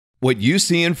What you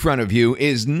see in front of you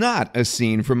is not a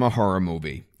scene from a horror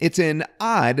movie. It's an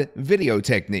odd video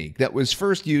technique that was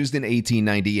first used in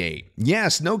 1898.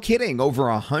 Yes, no kidding, over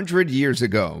 100 years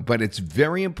ago, but it's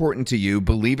very important to you,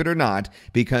 believe it or not,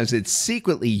 because it's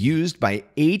secretly used by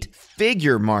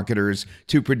 8-figure marketers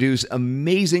to produce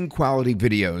amazing quality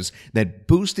videos that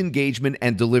boost engagement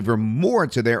and deliver more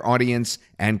to their audience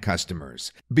and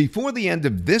customers. Before the end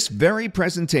of this very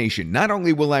presentation, not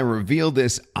only will I reveal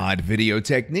this odd video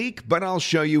technique, but I'll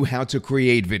show you how to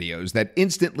create videos that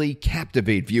instantly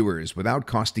captivate viewers without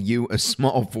costing you a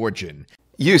small fortune.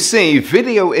 You see,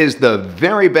 video is the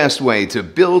very best way to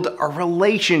build a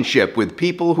relationship with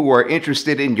people who are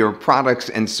interested in your products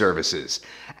and services.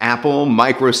 Apple,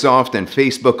 Microsoft, and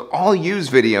Facebook all use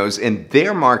videos in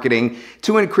their marketing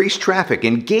to increase traffic,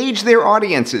 engage their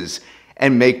audiences,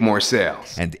 and make more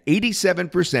sales. And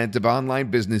 87% of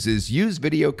online businesses use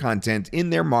video content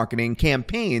in their marketing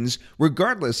campaigns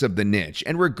regardless of the niche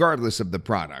and regardless of the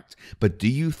product. But do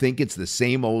you think it's the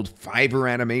same old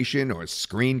Fiverr animation or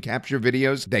screen capture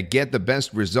videos that get the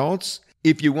best results?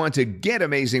 If you want to get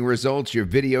amazing results, your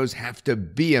videos have to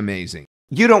be amazing.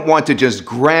 You don't want to just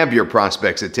grab your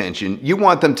prospects' attention, you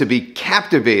want them to be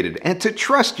captivated and to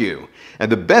trust you.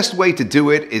 And the best way to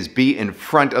do it is be in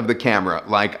front of the camera,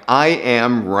 like I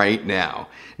am right now.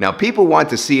 Now, people want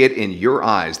to see it in your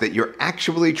eyes that you're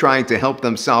actually trying to help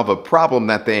them solve a problem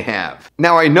that they have.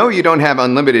 Now, I know you don't have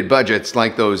unlimited budgets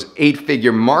like those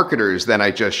 8-figure marketers that I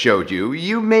just showed you.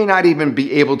 You may not even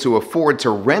be able to afford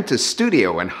to rent a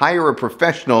studio and hire a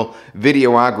professional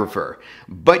videographer.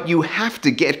 But you have to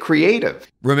get creative.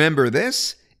 Remember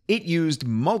this? It used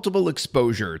multiple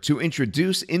exposure to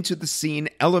introduce into the scene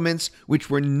elements which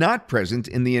were not present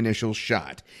in the initial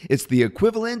shot. It's the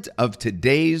equivalent of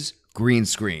today's green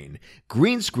screen.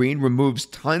 Green screen removes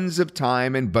tons of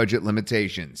time and budget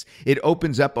limitations. It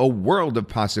opens up a world of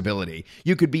possibility.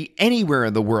 You could be anywhere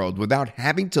in the world without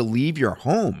having to leave your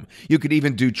home. You could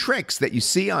even do tricks that you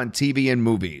see on TV and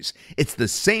movies. It's the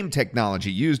same technology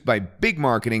used by big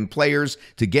marketing players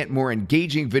to get more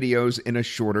engaging videos in a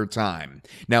shorter time.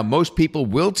 Now, most people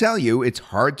will tell you it's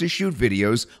hard to shoot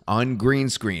videos on green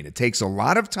screen. It takes a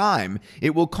lot of time.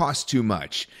 It will cost too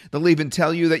much. They'll even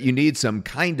tell you that you need some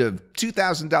kind of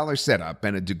 $2,000 setup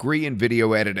and a degree in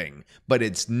video editing, but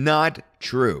it's not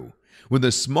true. With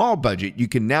a small budget, you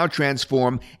can now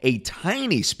transform a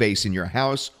tiny space in your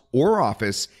house or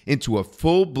office into a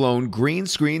full-blown green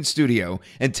screen studio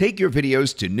and take your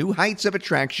videos to new heights of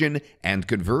attraction and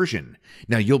conversion.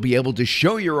 Now, you'll be able to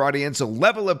show your audience a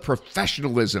level of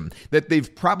professionalism that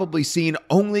they've probably seen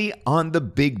only on the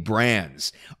big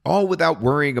brands, all without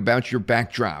worrying about your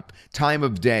backdrop, time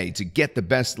of day to get the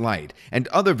best light, and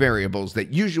other variables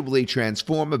that usually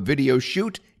transform a video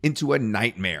shoot into a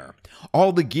nightmare.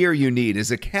 All the gear you need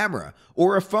is a camera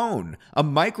or a phone, a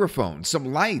microphone,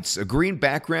 some lights, a green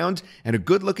background, and a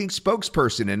good-looking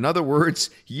spokesperson. In other words,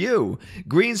 you.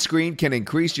 Green screen can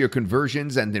increase your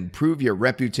conversions and improve your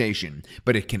reputation,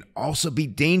 but it can also be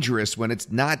dangerous when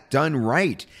it's not done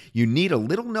right. You need a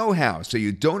little know-how so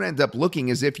you don't end up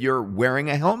looking as if you're wearing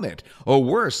a helmet, or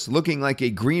worse, looking like a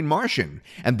green Martian.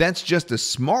 And that's just a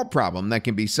small problem that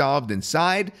can be solved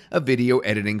inside a video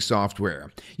editing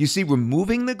software. You see,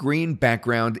 removing the green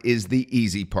background is the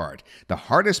easy part. The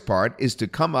hardest part is to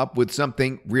come up with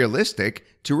something realistic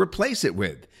to replace it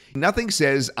with. Nothing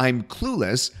says I'm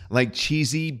clueless like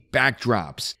cheesy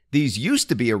backdrops. These used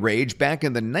to be a rage back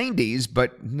in the 90s,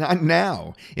 but not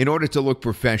now. In order to look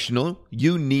professional,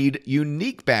 you need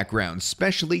unique backgrounds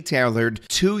specially tailored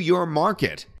to your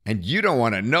market. And you don't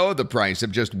want to know the price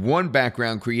of just one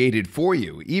background created for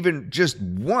you. Even just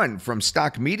one from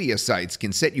stock media sites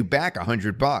can set you back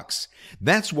 $100.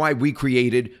 That's why we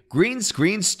created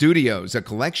Greenery Studios, a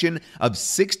collection of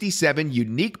 67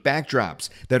 unique backdrops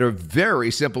that are very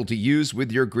simple to use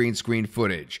with your green screen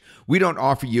footage. We don't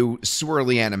offer you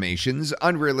swirly animations,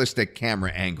 unrealistic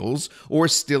camera angles, or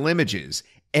still images.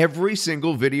 Every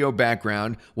single video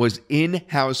background was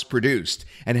in-house produced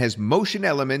and has motion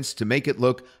elements to make it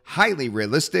look highly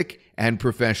realistic and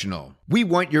professional. We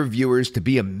want your viewers to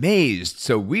be amazed,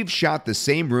 so we've shot the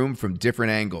same room from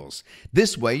different angles.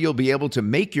 This way, you'll be able to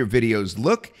make your videos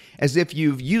look as if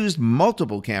you've used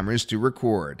multiple cameras to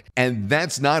record. And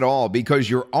that's not all, because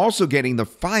you're also getting the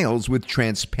files with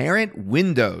transparent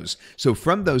windows. So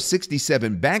from those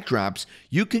 67 backdrops,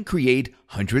 you can create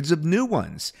hundreds of new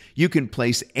ones. You can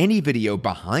place any video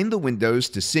behind the windows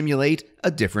to simulate a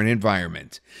different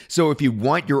environment. So if you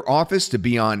want your office to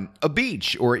be on a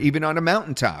beach or even on a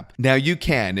mountaintop, now you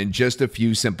can in just a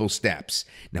few simple steps.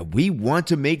 Now, we want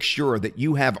to make sure that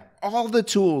you have all the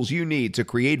tools you need to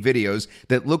create videos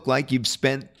that look like you've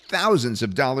spent thousands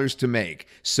of dollars to make.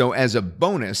 So as a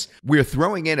bonus, we're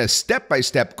throwing in a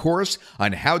step-by-step course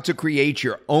on how to create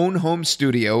your own home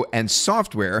studio and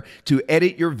software to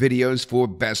edit your videos for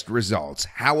best results.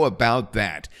 How about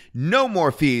that? No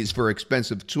more fees for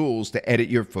expensive tools to edit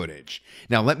your footage.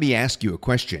 Now let me ask you a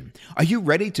question. Are you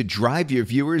ready to drive your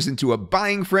viewers into a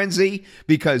buying frenzy?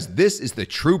 Because this is the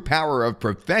true power of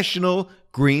professional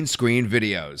green screen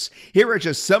videos. Here are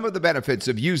just some of the benefits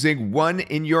of using one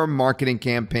in your marketing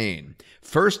campaign.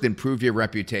 First, improve your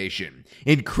reputation.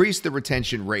 Increase the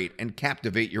retention rate and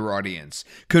captivate your audience.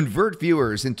 Convert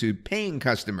viewers into paying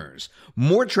customers.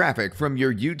 More traffic from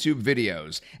your YouTube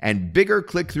videos and bigger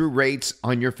click-through rates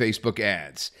on your Facebook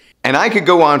ads. And I could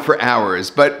go on for hours,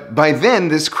 but by then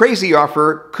this crazy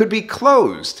offer could be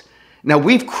closed. Now,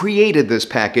 we've created this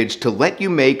package to let you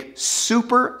make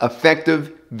super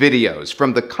effective videos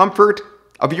from the comfort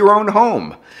of your own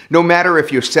home. No matter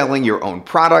if you're selling your own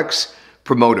products,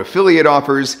 promote affiliate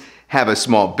offers, have a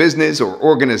small business or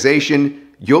organization,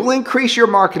 you'll increase your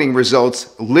marketing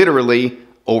results literally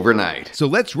overnight. So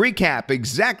let's recap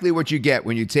exactly what you get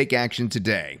when you take action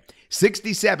today.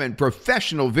 67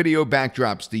 professional video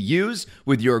backdrops to use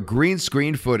with your green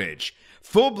screen footage.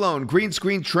 Full-blown green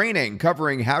screen training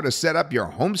covering how to set up your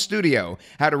home studio,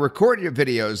 how to record your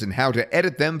videos, and how to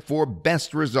edit them for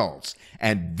best results.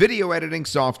 And video editing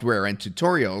software and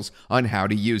tutorials on how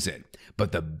to use it.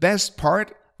 But the best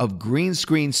part of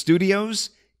Greenery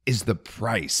Studios is the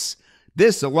price.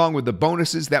 This, along with the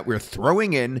bonuses that we're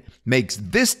throwing in, makes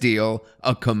this deal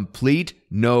a complete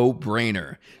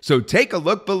no-brainer. So take a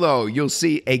look below. You'll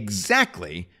see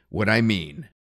exactly what I mean.